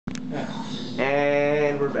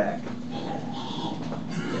And we're back.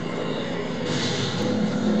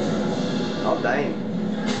 Oh, dang.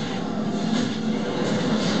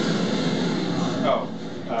 Oh.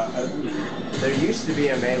 There used to be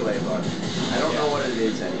a melee button. I don't know what it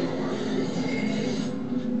is anymore.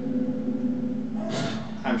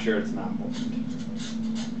 I'm sure it's not important.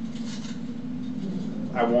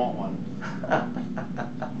 I want one.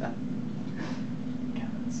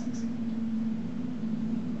 God, that's sexy.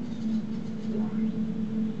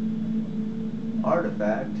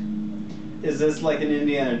 Artifact. Is this like an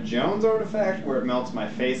Indiana Jones artifact where it melts my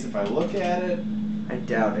face if I look at it? I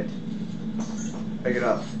doubt it. Pick it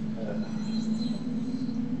up.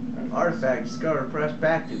 Artifact discovered. Press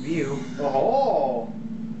back to view. Oh!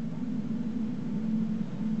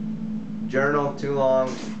 Journal too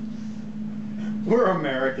long. We're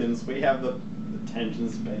Americans. We have the attention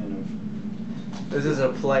span of... This is a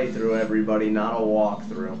playthrough, everybody, not a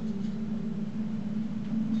walkthrough.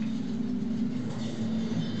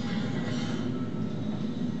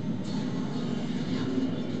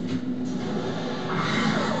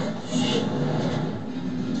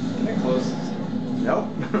 Can I close this? Nope.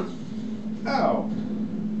 Oh.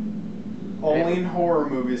 Only in horror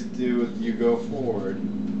movies do you go forward.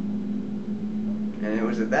 And it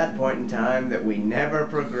was at that point in time that we never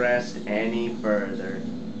progressed any further.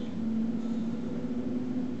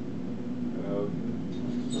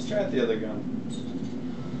 Let's try out the other gun.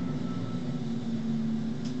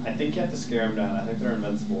 I think you have to scare them down. I think they're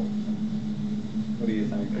invincible. What do you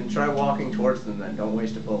think? And try walking towards them then. Don't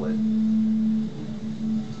waste a bullet.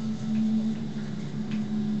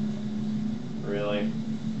 Really?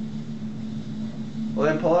 Well,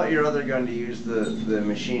 then pull out your other gun to use the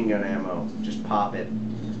machine gun ammo. Just pop it.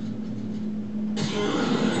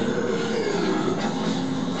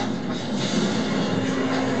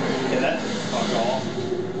 Yeah, that fuck off.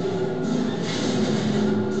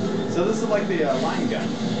 So this is like the line gun.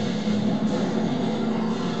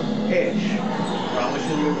 Ish. Probably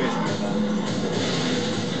shouldn't be wasting it then.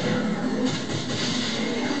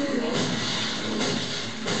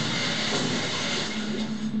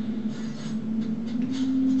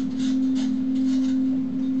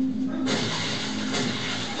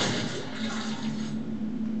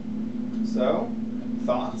 So,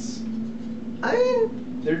 thoughts? I mean,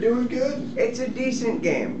 They're doing good. it's a decent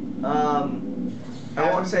game. I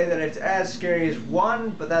won't say that it's as scary as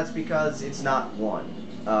 1, but that's because it's not 1.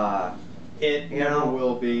 It never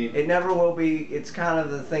will be. It never will be. It's kind of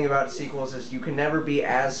the thing about sequels is you can never be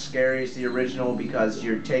as scary as the original because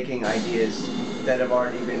you're taking ideas that have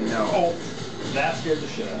already been known. Oh, that scared the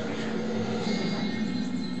shit out of me.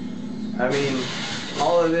 I mean,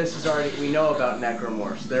 all of this is already, we know about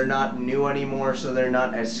necromorphs. They're not new anymore, so they're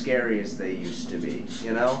not as scary as they used to be,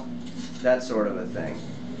 you know? That sort of a thing.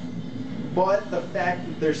 But the fact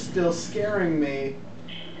that they're still scaring me...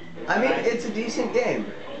 I mean, it's a decent game.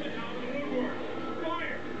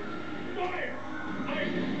 Fire! Fire!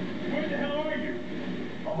 Where the hell are you?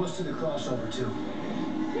 Almost to the crossover, too.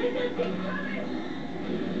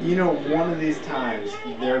 You know, one of these times,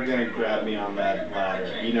 they're gonna grab me on that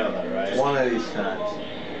ladder. You know that, right? One of these times.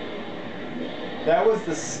 That was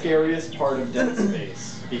the scariest part of Dead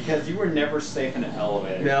Space. Because you were never safe in an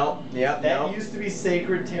elevator. No, yep, That no. used to be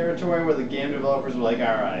sacred territory where the game developers were like,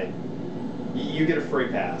 alright, you get a free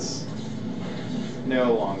pass.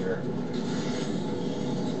 No longer.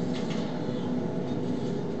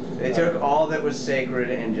 They took all that was sacred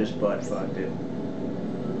and just butt-fucked it.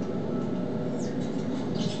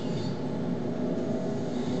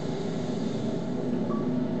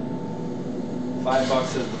 $5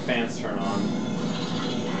 says the fans turn on.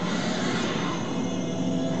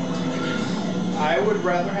 I would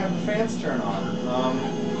rather have the fans turn on.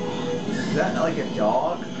 Is that like a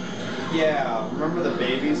dog? Yeah, remember the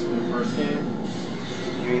babies from the first game?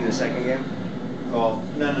 You mean the second game? Well,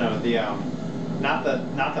 no, the not the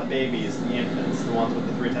babies, the infants, the ones with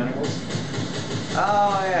the 3 tentacles.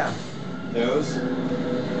 Oh, yeah. Those.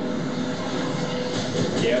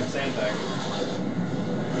 Yep, same thing.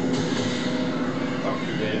 Fuck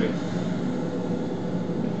you, baby.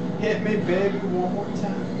 Hit me, baby, one more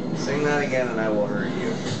time. Sing that again and I will hurt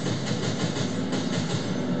you.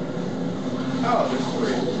 Oh, there's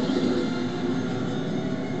 3.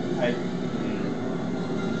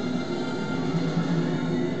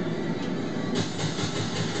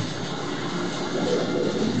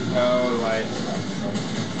 Oh, right.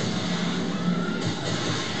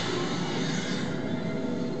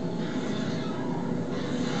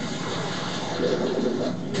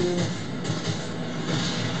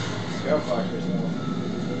 Go fuck yourself.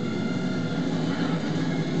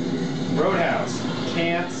 Roadhouse.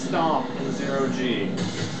 Can't stomp in 0G.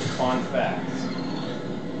 Fun fact.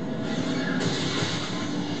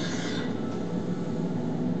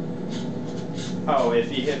 Oh,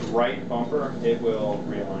 if you hit right bumper, it will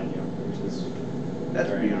realign you, which is That's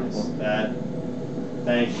very beautiful. nice. That.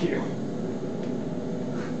 Thank you.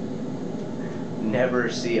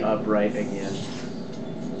 Never see upright again.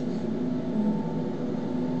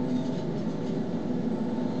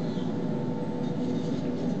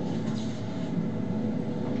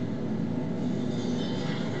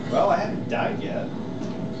 Well, I haven't died yet.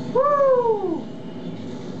 Woo!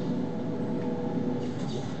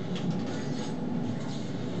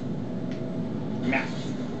 Nah.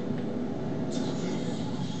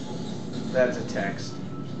 That's a text.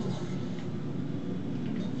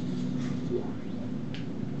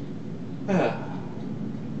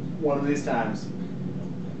 One of these times.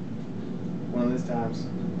 One of these times.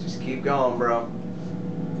 Just keep going, bro.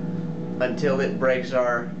 Until it breaks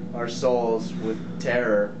our souls with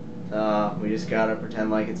terror. We just gotta pretend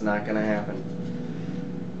like it's not gonna happen.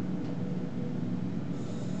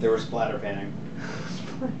 They were splatter panning.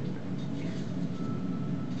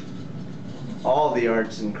 All the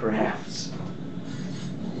arts and crafts.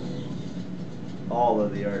 All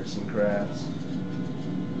of the arts and crafts.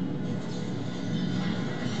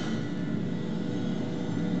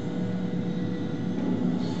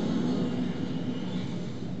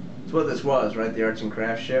 That's what this was, right? The arts and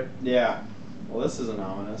crafts ship? Yeah. Well, this isn't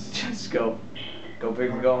ominous. Just go big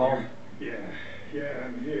and go home. Yeah,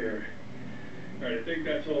 I'm here. Alright, I think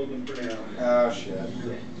that's all of them for now. Oh, shit.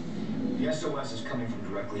 Good. The SOS is coming from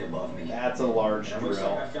directly above me. That's a large And it looks like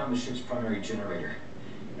I drill. found the ship's primary generator.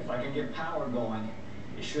 If I can get power going,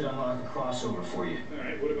 it should unlock a crossover for you.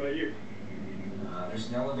 Alright, what about you? There's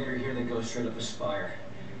an elevator here that goes straight up the spire.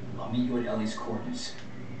 I'll meet you at Ellie's coordinates.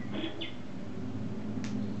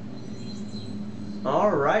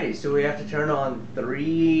 Alrighty, so we have to turn on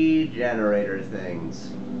 3 generator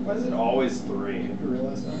things. Why is it always 3? Have you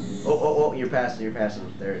realized that? Oh, you're passing.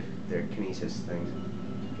 They're kinesis things.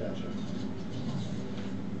 Gotcha.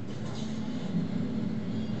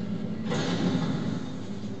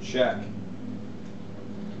 Check.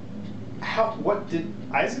 What did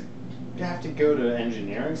Isaac have to go to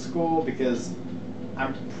engineering school? Because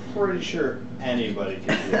I'm pretty sure anybody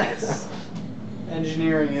can do this.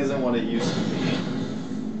 Engineering isn't what it used to be.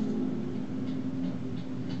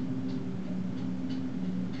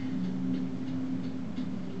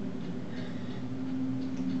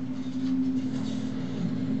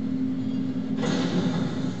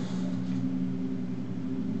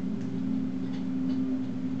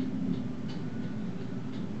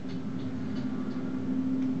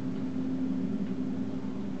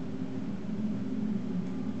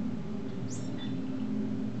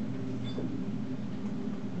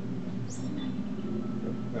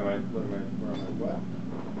 Where am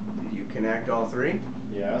I? Did you connect all 3?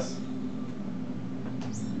 Yes.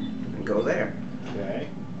 And go there. Okay.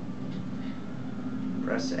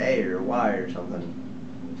 Press A or Y or something.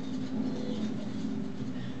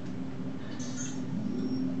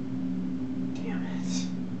 Damn it.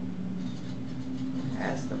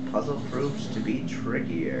 As the puzzle proves to be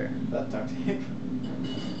trickier. That duct tape?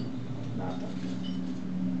 Not duct tape.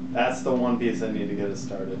 That's the one piece I need to get it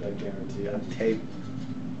started, I guarantee you. Tape.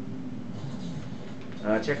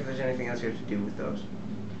 Check if there's anything else you have to do with those.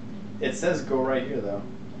 It says go right here, though.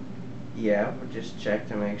 Yeah, but just check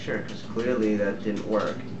to make sure, because clearly that didn't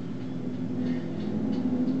work.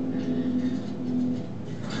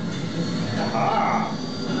 Aha!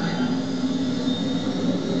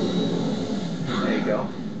 There you go.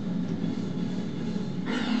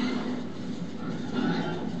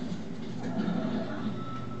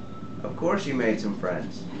 Of course you made some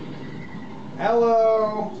friends.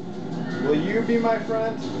 Hello! Will you be my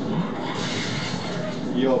friend?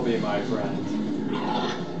 You'll be my friend.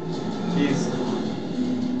 He's...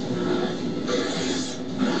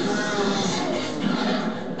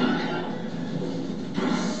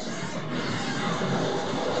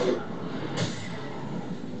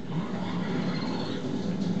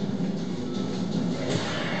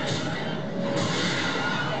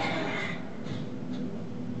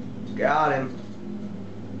 Got him.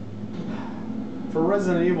 For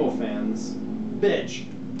Resident Evil fans, bitch,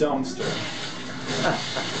 dumpster.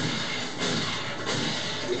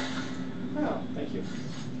 Oh, thank you.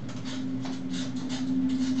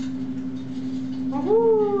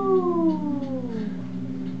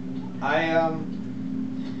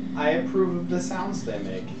 I approve of the sounds they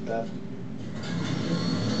make. That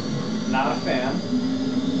not a fan.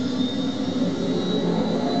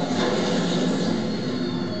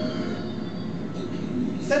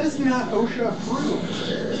 That is not OSHA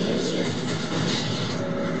approved.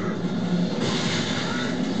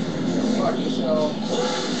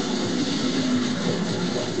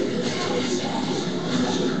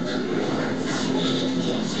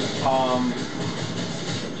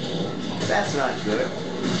 That's not good.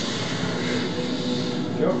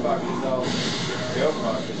 Go fuck yourself. Go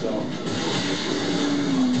fuck yourself.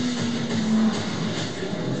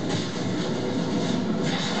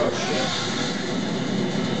 Oh shit.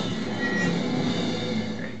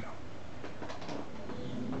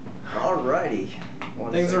 Alrighty.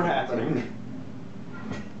 One Things are second. happening.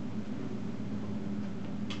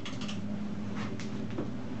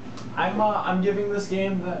 I'm giving this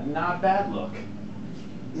game the not bad look.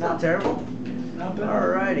 It's not terrible. Not bad.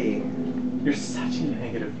 Alrighty. You're such a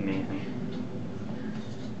negative Nancy.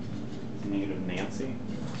 Negative Nancy.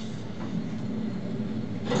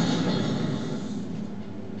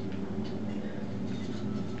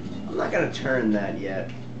 I'm not gonna turn that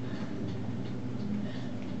yet.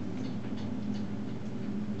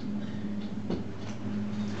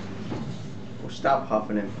 Oh, stop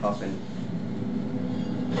huffing and puffing.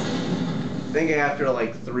 I think after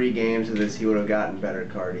like 3 games of this, he would have gotten better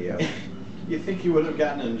cardio. You think you would have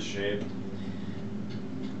gotten into shape?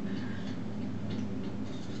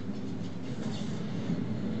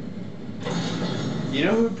 You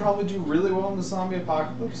know who would probably do really well in the zombie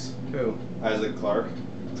apocalypse? Who? Isaac Clarke.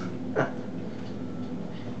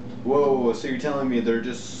 Whoa, so you're telling me they're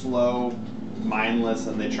just slow, mindless,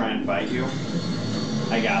 and they try and fight you?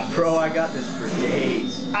 I got this. Bro, I got this for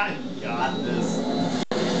days. I got this.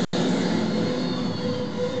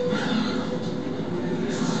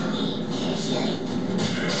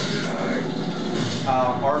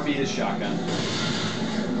 RB is shotgun.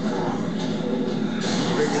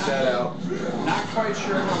 Figured that out. Not quite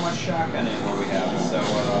sure how much shotgun ammo we have, so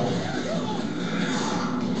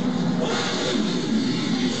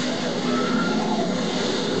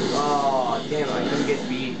Oh, damn, I couldn't get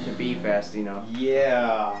B to B fast enough.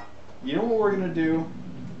 yeah. You know what we're gonna do?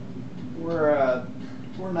 We're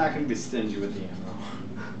not gonna be stingy with the ammo.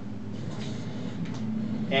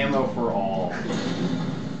 Ammo for all.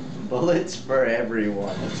 Bullets for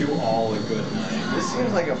everyone. To all a good night. This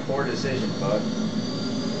seems like a poor decision, bud.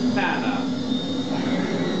 Nah.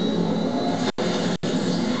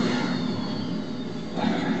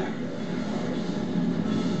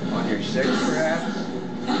 On your 6, perhaps?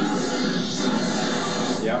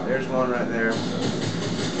 Yep. There's one right there.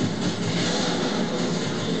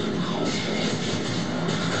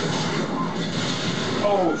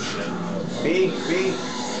 Oh shit. B.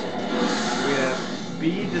 Yeah.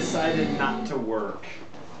 B decided not to work.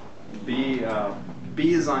 B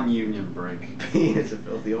is on union break. B is a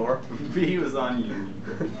filthy whore. B was on union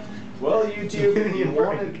break. Well, YouTube,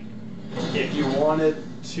 Union if you wanted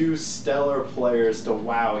 2 stellar players to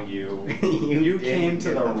wow you, you came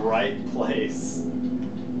to the right place.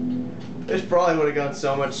 This probably would have gone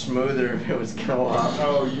so much smoother if it was co-op.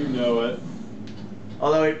 Oh, you know it.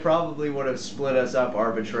 Although it probably would have split us up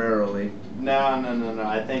arbitrarily. No.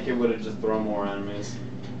 I think it would have just thrown more enemies.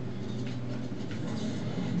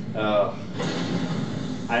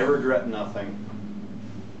 I regret nothing.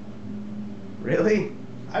 Really?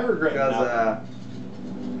 I regret Because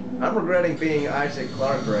nothing. I'm regretting being Isaac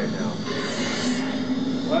Clarke right now.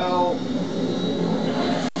 Well,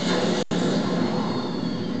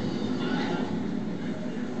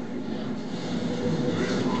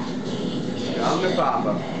 Come to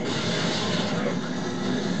Papa.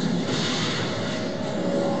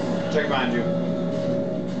 check behind you.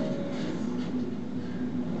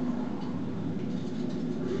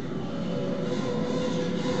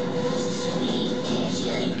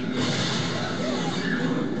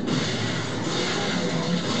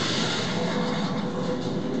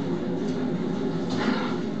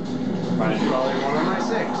 Behind you. Probably one of my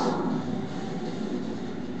 6.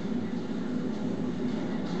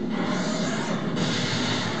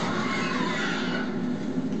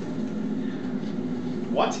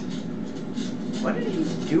 What? What are you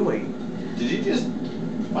doing? Did you just...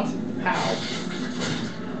 What? How?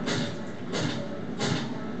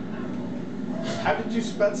 How did you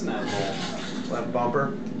Spetsnaz roll? Left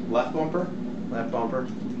bumper. Left bumper? Left bumper.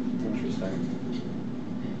 Interesting.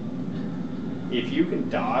 If you can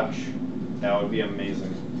dodge, that would be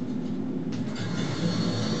amazing.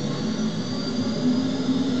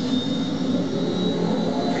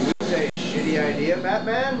 Can you say shitty idea,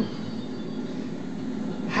 Batman?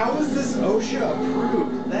 How is this OSHA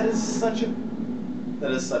approved? That is such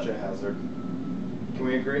a hazard. Can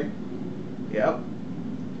we agree? Yep.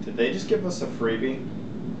 Did they just give us a freebie?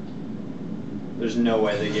 There's no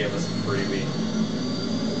way they gave us a freebie.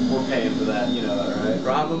 We're paying for that, you know that, right?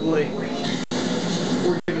 Probably.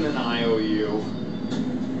 We're giving an IOU.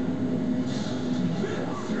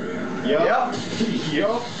 Yup.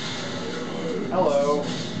 Yup. Hello.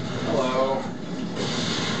 Hello.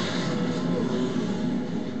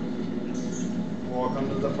 Welcome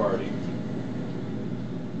to the party.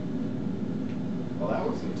 Well, that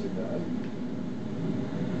wasn't too bad.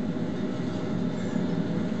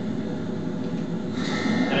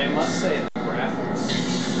 And I must say, the graphics.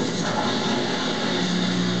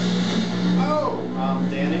 Oh,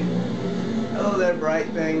 Danny. Hello there, bright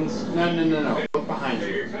things. No. Look behind Hey,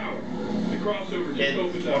 you. here's Howard. The crossover just It's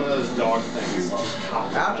opened one of up. those dog things.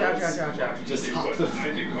 Ouch, ouch, ouch, ouch, ouch. Just But hop the.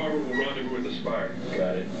 Isaac Carver will rendezvous with the Spire.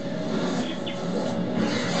 Got it.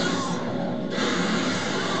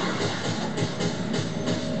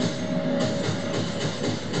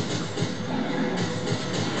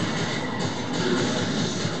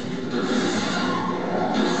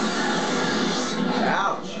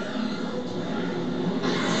 Ouch.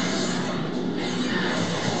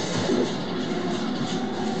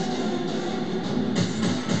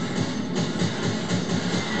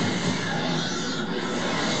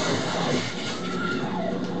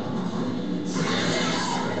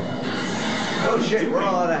 Oh shit, we're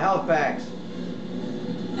all out of health packs.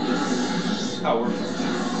 Oh,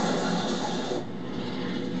 we're.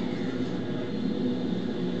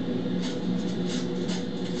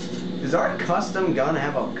 Does our custom gun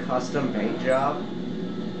have a custom paint job?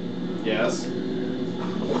 Yes.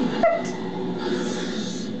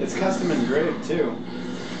 It's custom engraved too.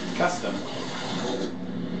 Custom.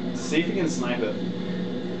 See if you can snipe it.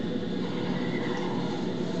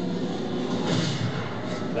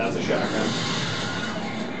 That's a shotgun.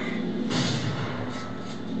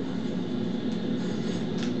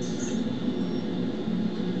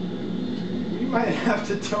 You might have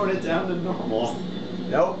to tone it down to normal.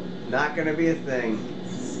 Nope, not gonna be a thing.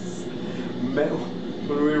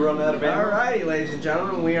 When we run out of ammo. Alrighty, ladies and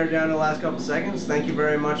gentlemen, we are down to the last couple seconds. Thank you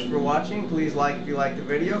very much for watching. Please like if you like the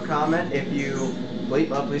video. Comment if you...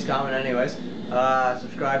 Please comment anyways.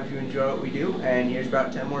 Subscribe if you enjoy what we do. And here's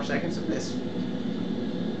about 10 more seconds of this.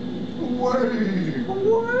 Way.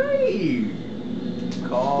 Please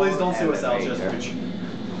Please don't sue us, Al Jestrich.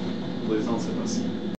 Please don't sue us.